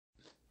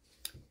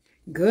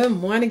Good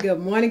morning, good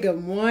morning,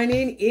 good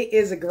morning. It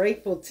is a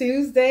grateful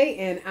Tuesday,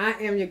 and I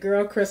am your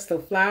girl, Crystal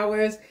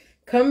Flowers,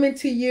 coming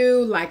to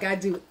you like I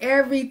do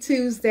every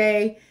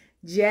Tuesday,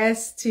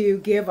 just to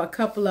give a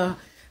couple of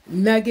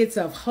nuggets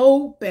of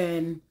hope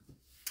and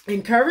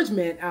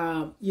encouragement.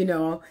 I'm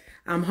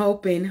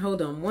hoping,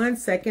 hold on one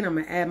second, I'm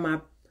going to add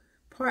my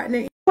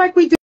partner. Like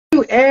we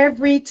do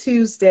every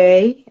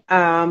Tuesday,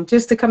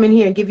 just to come in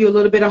here and give you a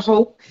little bit of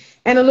hope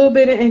and a little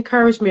bit of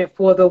encouragement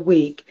for the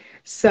week.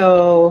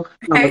 So,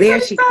 oh, Hey,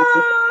 there she Crystal.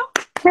 is.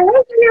 Hey,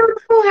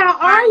 beautiful. How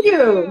How are are you?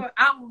 you?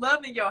 I'm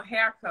loving your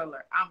hair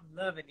color. I'm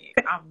loving it.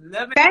 I'm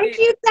loving Thank it.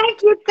 you,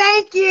 thank you,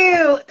 thank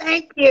you,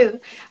 thank you.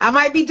 I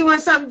might be doing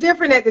something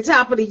different at the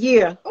top of the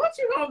year. What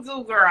you gonna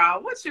do,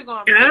 girl? What you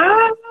gonna do?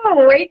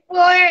 Oh, wait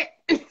for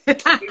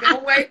We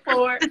gonna wait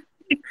for it.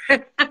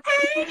 it.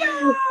 Hey,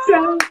 y'all.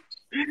 So,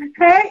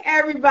 hey,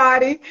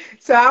 everybody.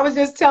 So I was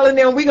just telling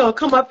them we're going to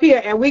come up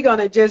here and we're going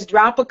to just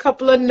drop a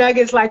couple of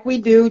nuggets like we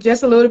do,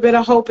 just a little bit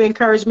of hope,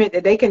 encouragement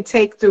that they can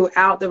take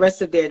throughout the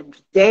rest of their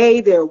day,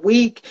 their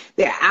week,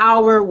 their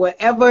hour,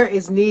 whatever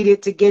is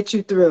needed to get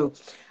you through.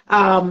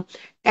 Um,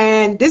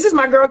 and this is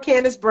my girl,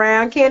 Candace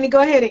Brown. Candy,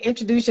 go ahead and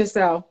introduce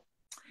yourself.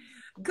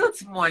 Good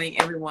morning,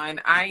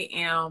 everyone. I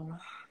am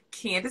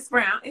Candace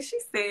Brown, as she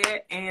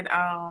said, and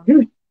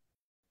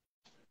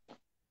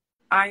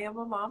I am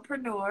a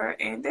mompreneur,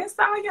 and that's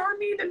all y'all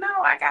need to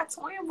know. I got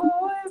twin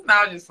boys. No,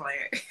 I'm just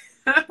playing.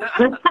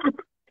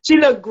 She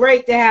looked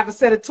great to have a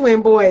set of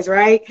twin boys,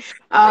 right?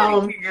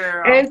 Thank you,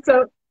 girl. And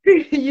so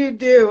you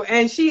do.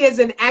 And she is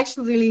an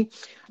actually,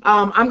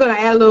 I'm going to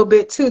add a little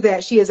bit to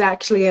that. She is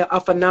actually a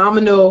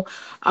phenomenal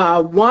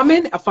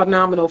woman, a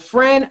phenomenal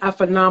friend, a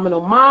phenomenal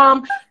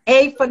mom,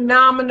 a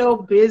phenomenal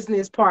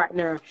business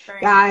partner.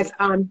 Thank you. Guys,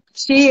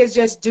 she is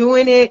just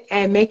doing it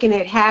and making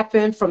it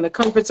happen from the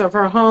comforts of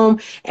her home.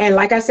 And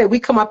like I said, we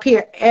come up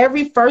here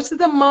every first of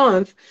the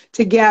month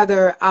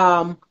together.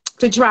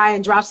 To try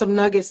and drop some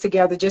nuggets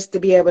together just to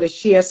be able to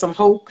share some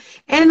hope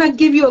and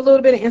give you a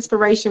little bit of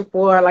inspiration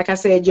for, like I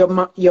said, your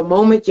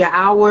moment, your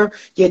hour,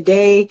 your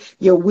day,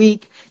 your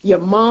week, your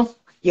month,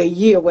 your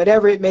year,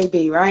 whatever it may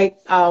be, right?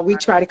 We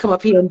try to come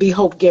up here and be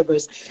hope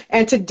givers.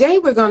 And today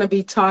we're going to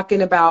be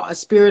talking about a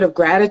spirit of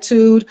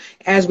gratitude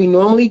as we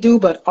normally do,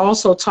 but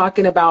also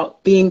talking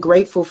about being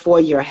grateful for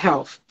your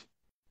health.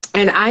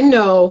 And I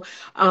know,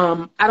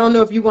 I don't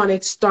know if you want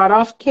to start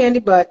off, Candy,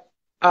 but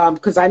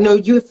because I know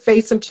you have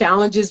faced some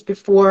challenges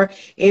before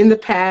in the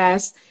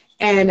past,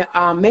 and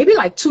maybe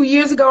like 2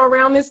 years ago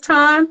around this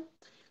time.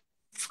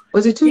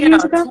 Was it 2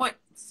 years Yeah, ago?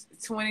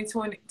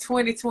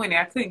 2020.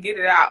 I couldn't get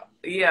it out.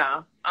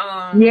 Yeah.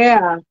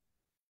 Yeah,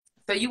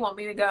 So you want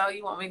me to go?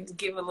 You want me to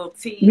give a little you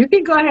tea?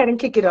 can go ahead and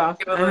kick it off.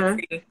 Give a little Uh-huh.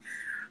 tea.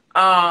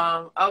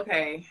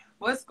 Okay.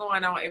 What's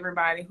going on,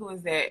 everybody? Who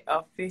is that?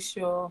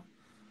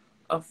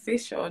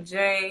 Official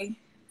J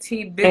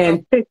T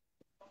Bizzle. And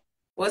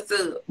What's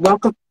up?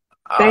 welcome.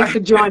 Uh, Thanks for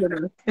joining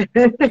us.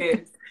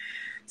 yes.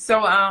 So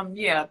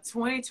yeah,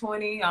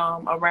 2020,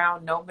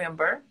 around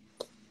November.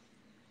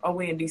 Oh,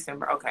 we in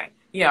December. Okay.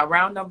 Yeah,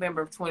 around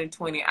November of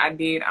 2020, I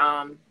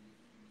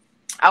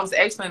was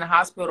actually in the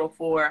hospital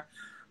for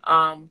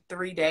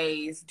 3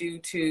 days due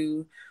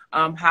to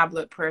high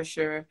blood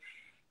pressure.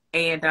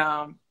 And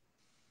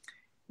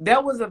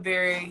that was a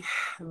very,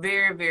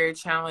 very, very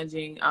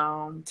challenging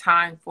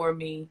time for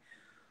me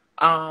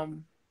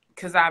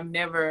because I've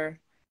never,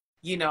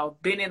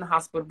 been in the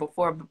hospital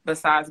before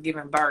besides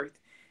giving birth.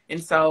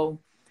 And so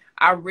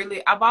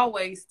I've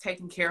always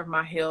taken care of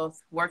my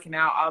health, working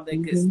out, all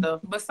that good Mhm. stuff.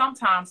 But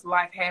sometimes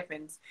life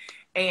happens,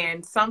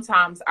 and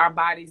sometimes our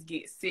bodies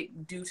get sick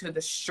due to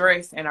the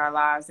stress in our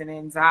lives and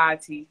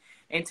anxiety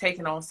and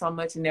taking on so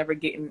much and never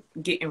getting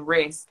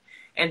rest.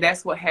 And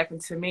that's what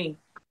happened to me.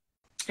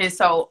 And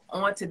so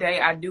on today,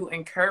 I do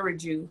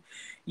encourage you,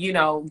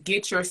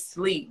 get your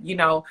sleep.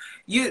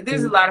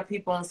 There's a lot of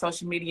people on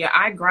social media.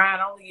 I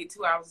grind, I only get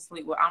 2 hours of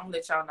sleep. Well, I'm gonna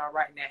let y'all know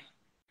right now.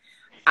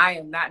 I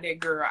am not that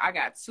girl. I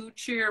got two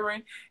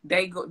children.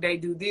 They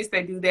do this,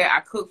 they do that. I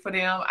cook for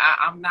them.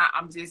 I'm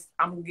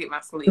gonna get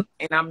my sleep,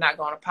 and I'm not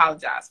gonna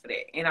apologize for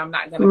that. And I'm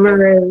not gonna feel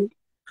Right.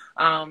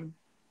 um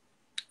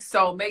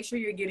so make sure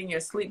you're getting your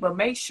sleep, but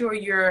make sure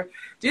you're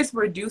just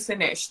reducing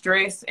that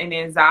stress and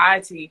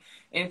anxiety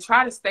and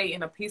try to stay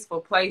in a peaceful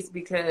place,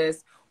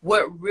 because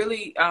what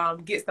really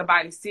gets the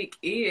body sick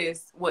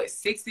is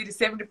 60 to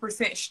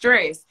 70%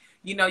 stress.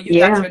 You got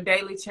Yeah. your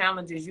daily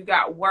challenges, you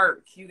got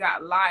work, you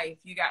got life,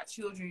 you got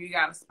children, you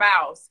got a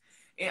spouse,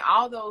 and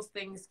all those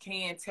things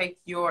can take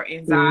your Hmm.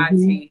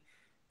 anxiety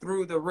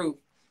through the roof.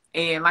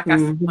 And like I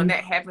said, when Hmm.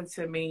 that happened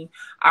to me,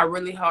 I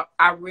really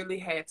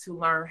had to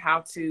learn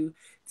how to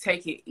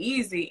take it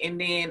easy. And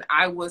then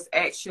I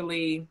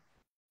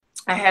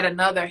had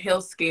another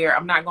health scare.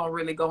 I'm not going to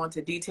really go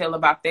into detail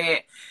about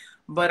that,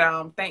 but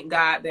thank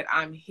God that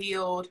I'm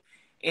healed.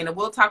 And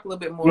we'll talk a little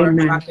bit more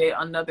Amen. about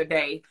that another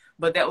day.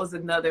 But that was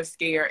another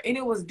scare, and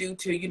it was due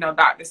to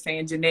doctors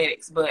saying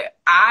genetics. But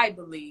I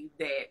believe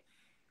that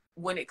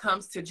when it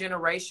comes to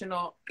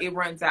generational, it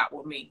runs out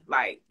with me.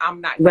 Like,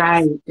 I'm not gonna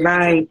Right, sit there,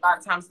 because right, a lot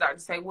of times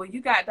doctors say, well,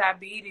 you got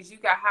diabetes, you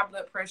got high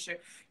blood pressure,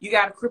 you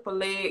got a crippled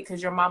leg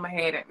because your mama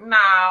had it.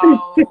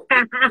 No,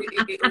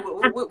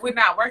 we're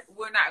not working.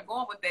 We're not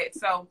going with that.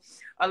 So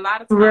a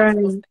lot of times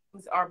those right,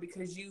 things are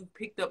because you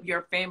picked up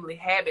your family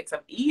habits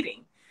of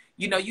eating.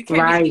 You know, you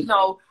can't be right. eating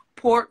no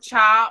pork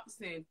chops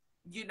and,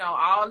 you know,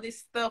 all this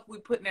stuff we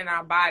putting in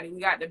our body. We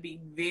got to be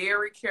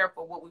very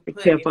careful what we Be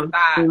put careful.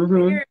 inside. Mm-hmm.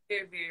 Very,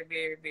 very, very,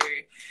 very,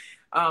 very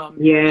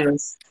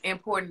Yes.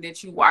 important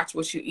that you watch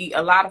what you eat.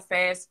 A lot of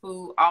fast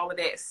food, all of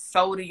that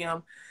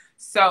sodium.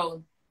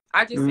 So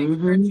I just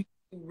encourage Mm-hmm. you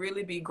to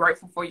really be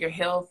grateful for your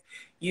health.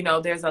 You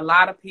know, there's a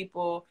lot of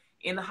people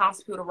in the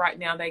hospital right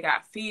now. They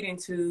got feeding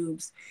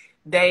tubes.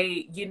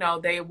 They, you know,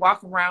 they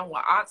walk around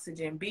with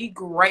oxygen. Be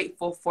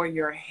grateful for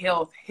your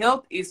health.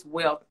 Health is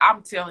wealth.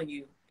 I'm telling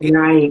you.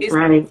 Right, It's,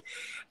 right,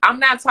 I'm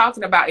not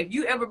talking about if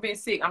you ever been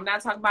sick. I'm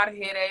not talking about a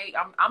headache.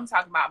 I'm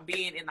talking about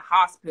being in the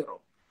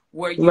hospital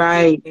where you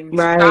right, getting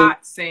right.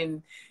 shots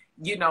and,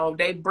 you know,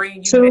 they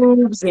bring you med.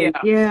 Tubes and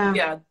Yeah, yeah.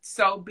 yeah.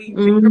 So be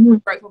very Mm-hmm.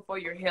 grateful for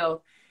your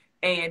health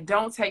and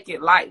don't take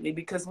it lightly,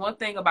 because one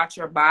thing about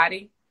your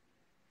body,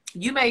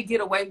 you may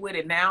get away with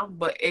it now,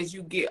 but as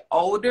you get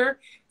older,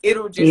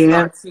 it'll just Yeah.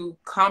 start to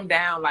come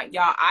down. Like,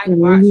 y'all, I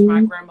watched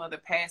my Mm-hmm. grandmother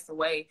pass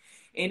away,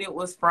 and it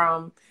was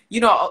from,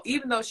 you know,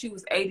 even though she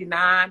was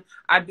 89,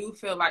 I do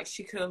feel like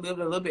she could have lived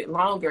a little bit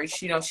longer.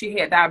 She, you know, she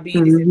had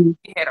diabetes and Mm-hmm.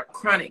 she had a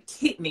chronic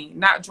kidney,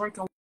 not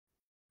drinking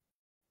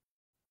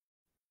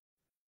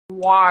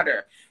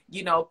water,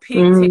 you know,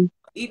 pigtail, Mm-hmm.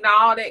 eating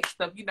all that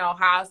stuff, you know,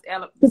 how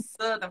the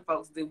Southern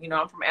folks do. You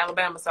know, I'm from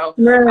Alabama. So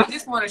Right. I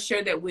just want to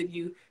share that with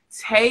you.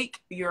 Take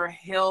your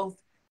health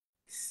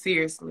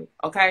seriously,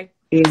 okay?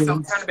 So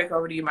I'm turning Yes. it back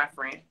over to you, my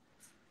friend.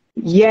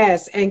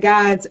 Yes, and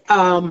guys,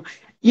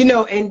 you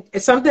know, and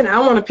it's something I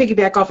want to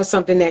piggyback off of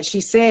something that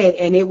she said,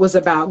 and it was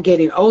about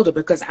getting older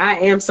because I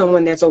am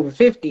someone that's over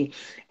 50,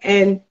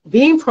 and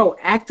being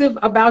proactive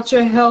about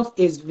your health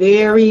is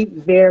very,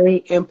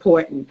 very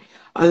important.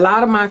 A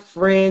lot of my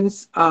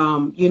friends,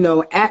 you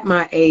know, at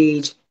my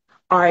age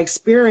are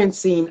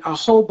experiencing a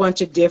whole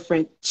bunch of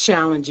different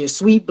challenges,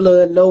 sweet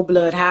blood, low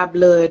blood, high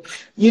blood,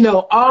 you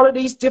know, all of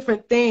these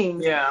different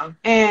things. Yeah.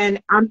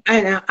 And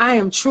I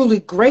am truly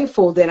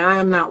grateful that I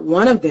am not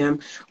one of them.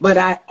 But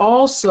I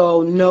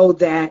also know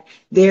that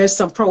there's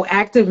some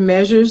proactive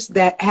measures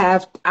that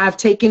I've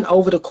taken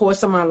over the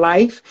course of my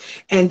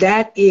life, and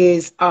that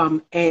is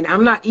and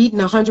I'm not eating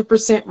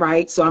 100%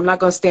 right, so I'm not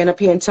going to stand up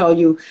here and tell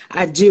you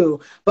I do.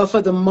 But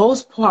for the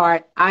most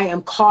part, I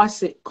am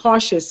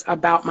cautious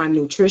about my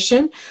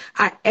nutrition.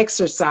 I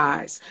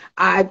exercise.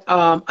 I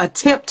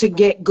attempt to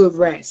get good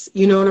rest.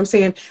 You know what I'm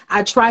saying?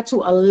 I try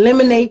to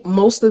eliminate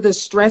most of the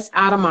stress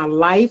out of my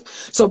life.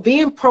 So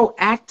being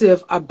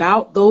proactive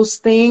about those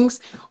things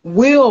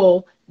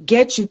will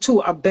get you to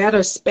a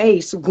better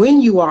space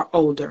when you are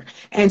older.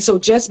 And so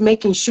just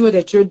making sure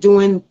that you're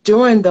doing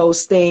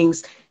those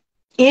things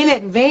in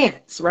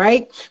advance,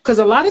 right? Because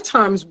a lot of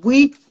times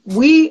we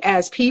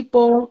as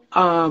people,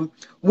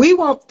 we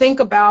won't think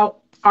about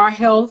our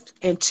health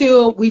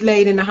until we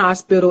laid in the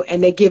hospital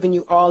and they're giving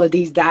you all of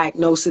these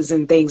diagnoses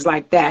and things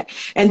like that.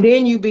 And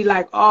then you be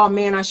like, oh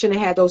man, I shouldn't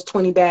have had those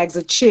 20 bags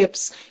of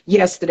chips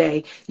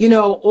yesterday, you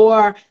know,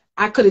 or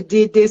I could have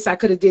did this, I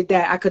could have did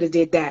that, I could have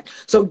did that.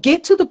 So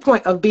get to the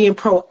point of being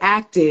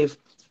proactive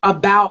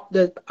about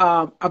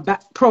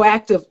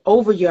proactive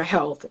over your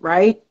health,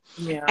 right?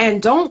 Yeah.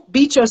 And don't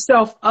beat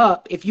yourself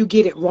up if you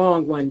get it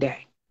wrong one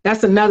day.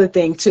 That's another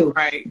thing too.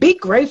 Right. Be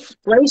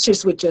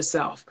gracious with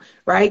yourself,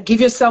 right? Give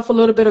yourself a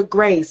little bit of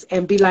grace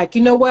and be like,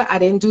 you know what? I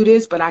didn't do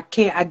this, but I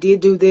did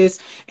do this.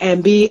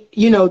 And be,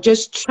 you know,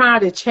 just try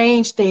to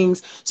change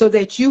things so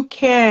that you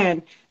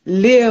can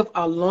live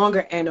a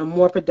longer and a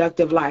more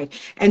productive life.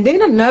 And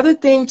then another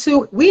thing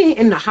too, we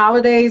in the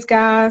holidays,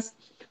 guys,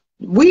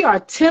 we are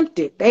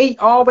tempted. They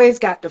always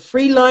got the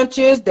free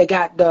lunches, they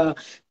got the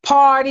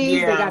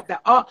parties, they Yeah. got the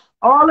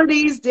all of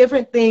these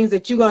different things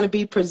that you're going to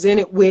be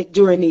presented with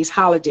during these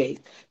holidays.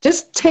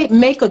 Just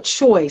make a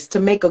choice to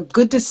make a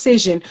good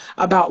decision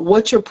about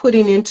what you're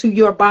putting into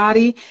your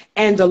body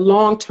and the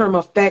long-term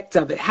effect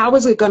of it. How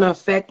is it going to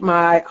affect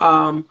my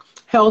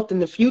health in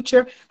the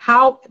future?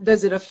 How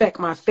does it affect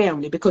my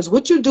family? Because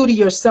what you do to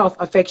yourself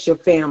affects your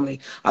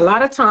family. A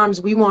lot of times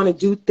we want to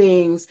do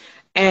things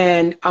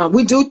and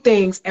we do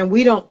things and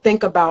we don't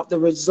think about the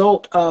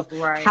result of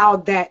Right. how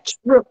that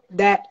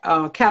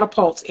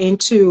catapults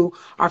into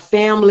our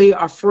family,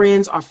 our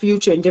friends, our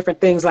future, and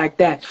different things like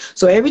that.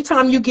 So every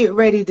time you get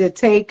ready to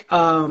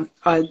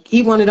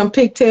eat one of them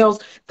pigtails,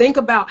 think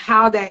about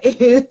how that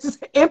is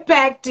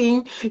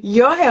impacting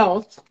your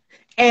health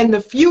and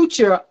the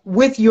future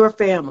with your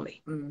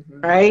family, Mm-hmm.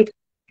 right?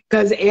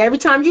 Because every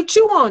time you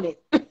chew on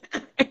it,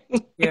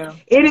 Yeah.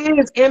 it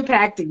is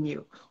impacting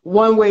you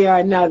one way or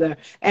another.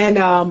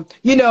 And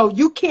you know,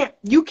 you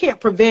can't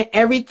prevent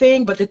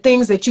everything, but the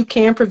things that you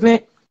can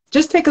prevent,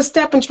 just take a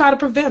step and try to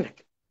prevent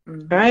it.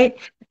 Mm-hmm. Right?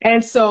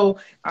 And so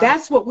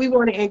that's what we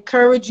want to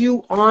encourage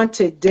you on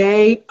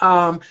today,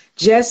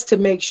 just to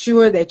make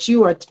sure that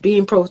you are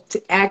being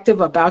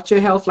proactive about your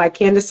health. Like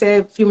Candace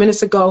said a few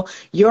minutes ago,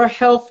 your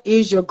health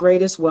is your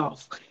greatest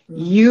wealth.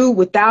 Mm-hmm. You,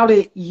 without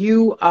it,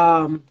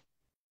 yeah,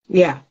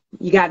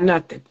 you got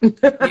nothing.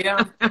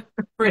 Yeah,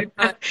 pretty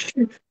much.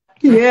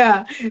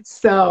 Yeah.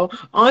 So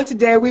on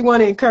today, we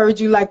want to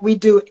encourage you like we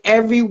do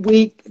every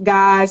week,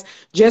 guys,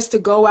 just to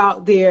go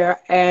out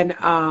there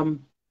and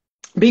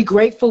be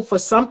grateful for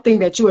something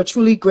that you are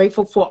truly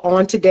grateful for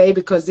on today,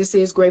 because this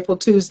is Grateful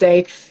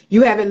Tuesday.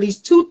 You have at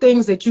least two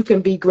things that you can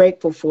be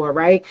grateful for,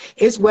 right?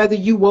 It's whether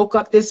you woke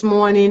up this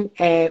morning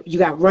and you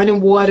got running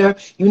water,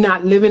 you're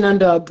not living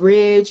under a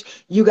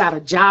bridge, you got a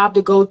job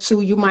to go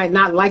to, you might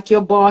not like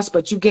your boss,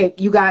 but you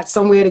got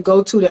somewhere to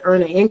go to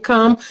earn an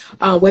income.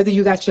 Whether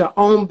you got your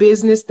own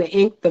business, the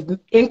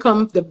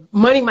income, the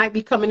money might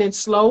be coming in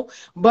slow,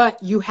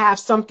 but you have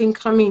something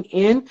coming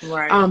in.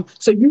 Right.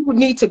 So you would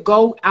need to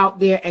go out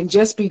there and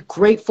just be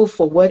grateful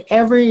for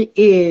whatever it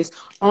is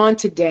on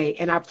today.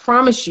 And I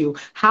promise you,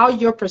 how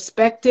your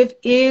perspective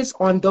is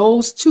on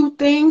those two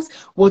things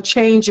will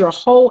change your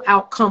whole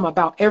outcome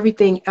about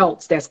everything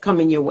else that's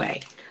coming your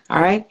way.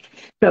 All right.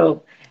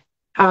 So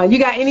you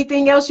got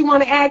anything else you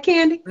want to add,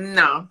 Candy?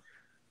 No.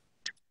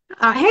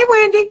 Hey,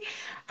 Wendy.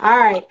 All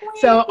right.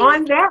 So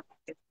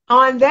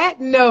on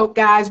that note,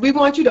 guys, we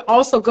want you to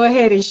also go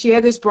ahead and share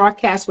this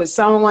broadcast with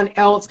someone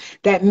else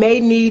that may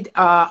need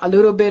a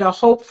little bit of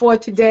hope for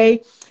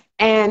today.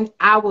 And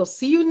I will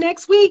see you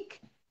next week.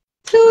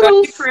 Love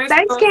you, Toodles. Thanks,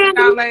 Crystal. See y'all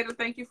Candy. later.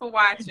 Thank you for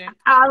watching.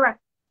 All right.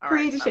 All right.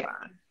 Free to share.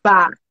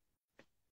 Bye-bye. Bye.